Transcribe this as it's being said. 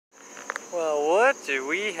Well, what do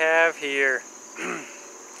we have here?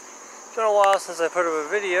 It's been a while since I put up a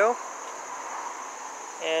video,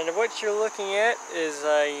 and what you're looking at is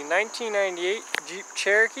a 1998 Jeep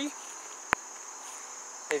Cherokee.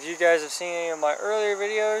 If you guys have seen any of my earlier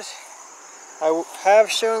videos, I have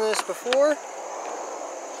shown this before,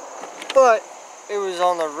 but it was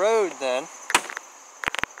on the road then.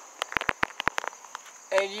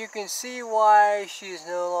 And you can see why she's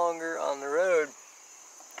no longer on the road.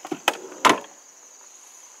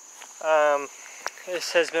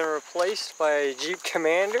 This has been replaced by a Jeep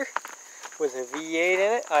Commander with a V8 in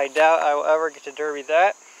it. I doubt I will ever get to derby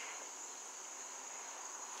that.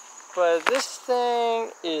 But this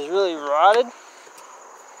thing is really rotted.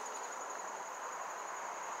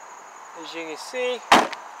 As you can see,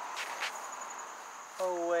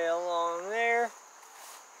 all the way along there.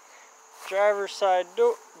 Driver's seat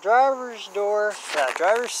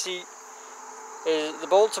is, the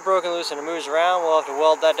bolts are broken loose and it moves around. We'll have to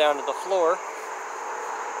weld that down to the floor.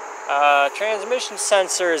 Transmission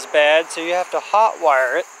sensor is bad, so you have to hot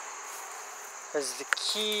wire it, because the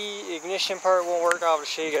key ignition part won't work. I'll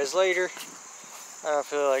show you guys later. I don't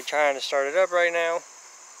feel like trying to start it up right now.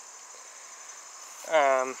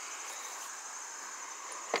 As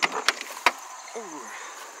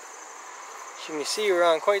you can see, we're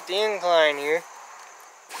on quite the incline here.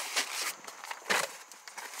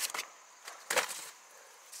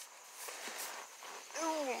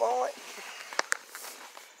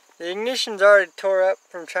 The ignition's already tore up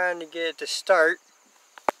from trying to get it to start.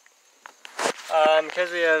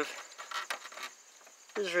 Because we have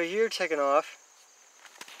this right here taken off.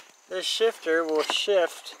 This shifter will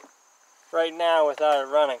shift right now without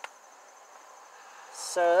it running.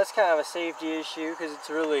 So that's kind of a safety issue because it's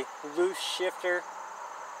a really loose shifter.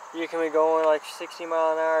 You can be going like 60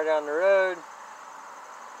 miles an hour down the road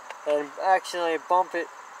and accidentally bump it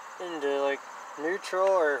into like neutral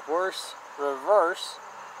or worse, reverse.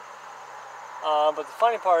 But the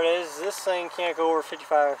funny part is this thing can't go over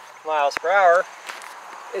 55 miles per hour.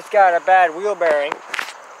 It's got a bad wheel bearing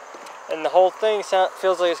and the whole thing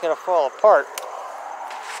feels like it's going to fall apart.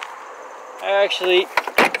 Actually,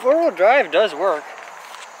 four-wheel drive does work.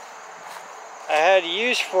 I had to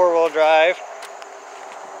use four-wheel drive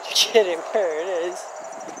to get it where it is.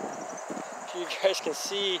 So you guys can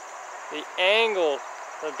see the angle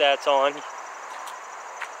that that's on.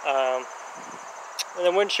 And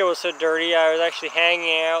the windshield was so dirty, I was actually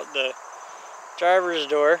hanging out the driver's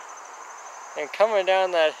door. And coming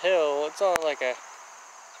down that hill, it's on like an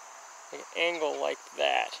angle like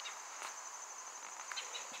that.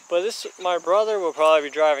 But this, my brother will probably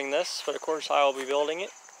be driving this, but of course I will be building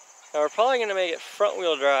it. Now we're probably going to make it front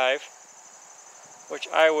wheel drive, which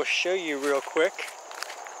I will show you real quick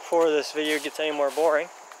before this video gets any more boring.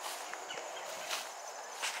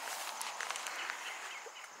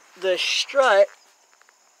 The strut,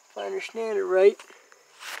 if I understand it right,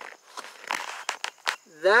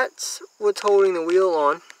 that's what's holding the wheel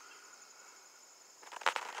on.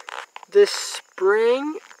 This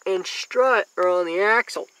spring and strut are on the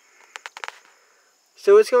axle.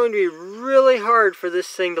 So it's going to be really hard for this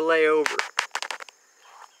thing to lay over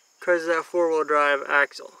because of that four-wheel drive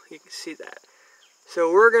axle. You can see that.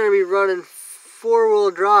 So we're going to be running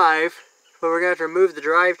four-wheel drive, but we're going to have to remove the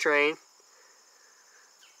drivetrain.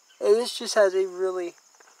 And this just has a really,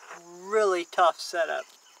 really tough setup.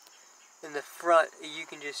 In the front, you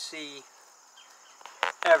can just see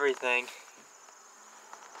everything.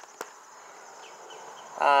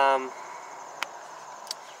 And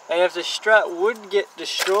if the strut would get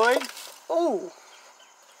destroyed, oh,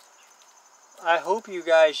 I hope you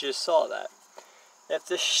guys just saw that. If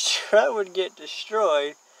the strut would get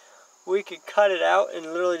destroyed, we could cut it out and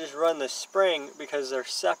literally just run the spring because they're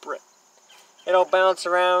separate. It'll bounce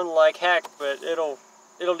around like heck, but it'll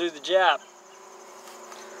do the job.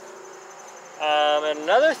 And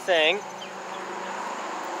another thing,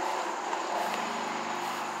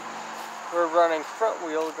 we're running front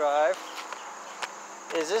wheel drive,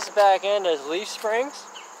 is this back end has leaf springs,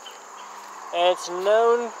 and it's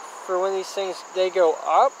known for when these things, they go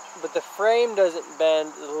up, but the frame doesn't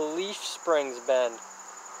bend, the leaf springs bend.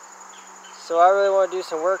 So I really want to do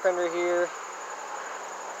some work under here,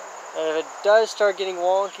 and if it does start getting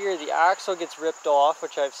wonkier, the axle gets ripped off,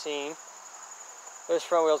 which I've seen, those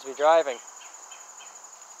front wheels will be driving.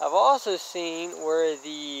 I've also seen where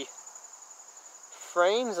the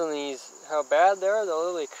frames on these, how bad they are, they'll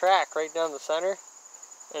literally crack right down the center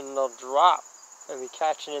and they'll drop and be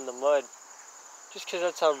catching in the mud. Just because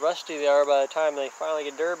that's how rusty they are by the time they finally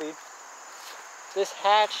get derbied. This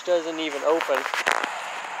hatch doesn't even open.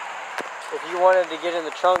 If you wanted to get in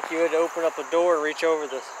the trunk, you had to open up a door and reach over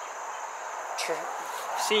this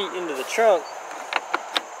seat into the trunk.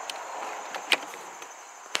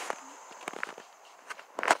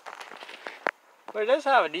 But it does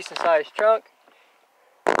have a decent sized trunk.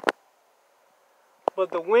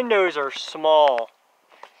 But the windows are small.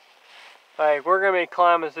 Like, we're going to be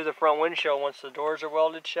climbing through the front windshield once the doors are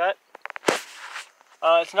welded shut.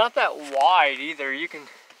 It's not that wide either. You can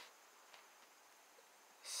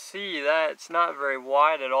see that it's not very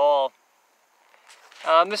wide at all.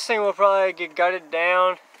 This thing will probably get gutted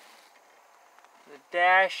down. The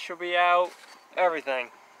dash will be out. Everything.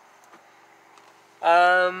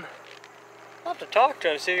 I'll have to talk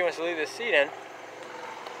to him, see if he wants to leave this seat in.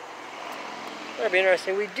 That'd be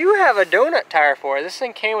interesting. We do have a donut tire for it. This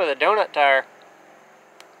thing came with a donut tire.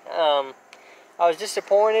 I was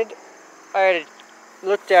disappointed. I had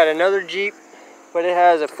looked at another Jeep, but it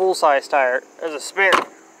has a full-size tire as a spare.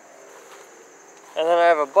 And then I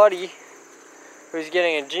have a buddy who's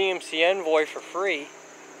getting a GMC Envoy for free,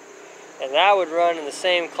 and that would run in the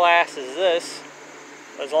same class as this,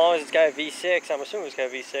 as long as it's got a V6. I'm assuming it's got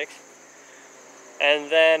a V6.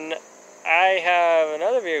 And then I have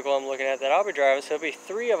another vehicle I'm looking at that I'll be driving, so it'll be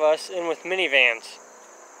 3 of us in with minivans.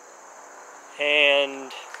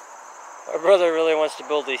 And my brother really wants to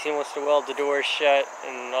build these. He wants to weld the doors shut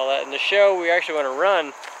and all that. And the show we actually want to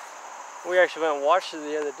run, we actually went and watched it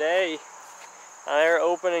the other day. They're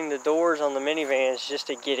opening the doors on the minivans just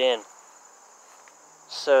to get in.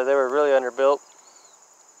 So they were really underbuilt.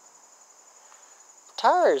 The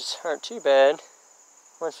tires aren't too bad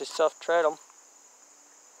once you self-tread them.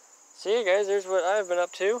 So yeah guys, there's what I've been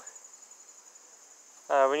up to.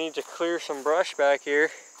 We need to clear some brush back here.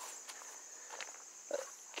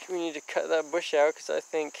 We need to cut that bush out because I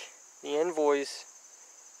think the Envoy's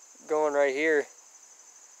going right here.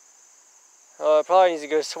 It probably needs to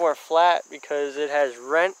go somewhere flat because it has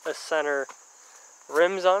rent-a-center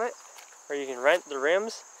rims on it, or you can rent the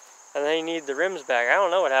rims, and then you need the rims back. I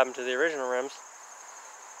don't know what happened to the original rims.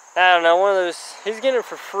 I don't know, one of those, he's getting them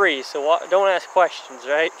for free, so don't ask questions,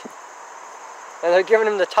 right? And they're giving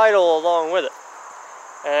him the title along with it.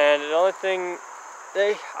 And the only thing,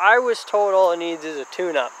 I was told all it needs is a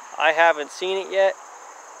tune-up. I haven't seen it yet.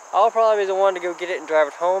 I'll probably be the one to go get it and drive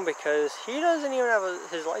it home because he doesn't even have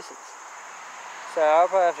his license. So I'll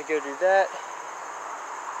probably have to go do that.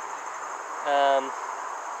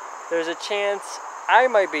 There's a chance I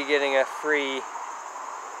might be getting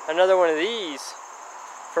another one of these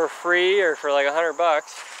for free or for like $100,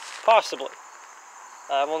 possibly.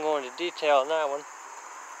 I won't go into detail on that one.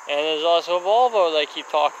 And there's also a Volvo that I keep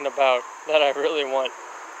talking about that I really want.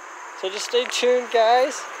 So just stay tuned,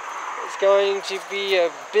 guys. It's going to be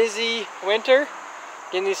a busy winter,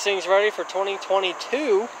 getting these things ready for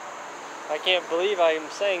 2022. I can't believe I'm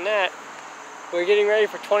saying that. We're getting ready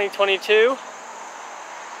for 2022.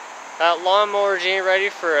 That lawnmower's getting ready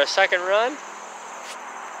for a second run.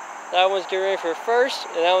 That one's getting ready for a first,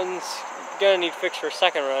 and that one's gonna need fixed for a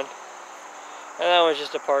second run. And that one's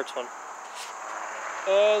just a parts one.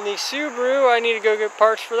 And the Subaru, I need to go get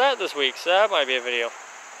parts for that this week, so that might be a video.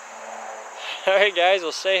 Alright guys,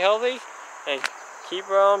 well stay healthy and keep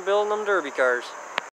on building them derby cars.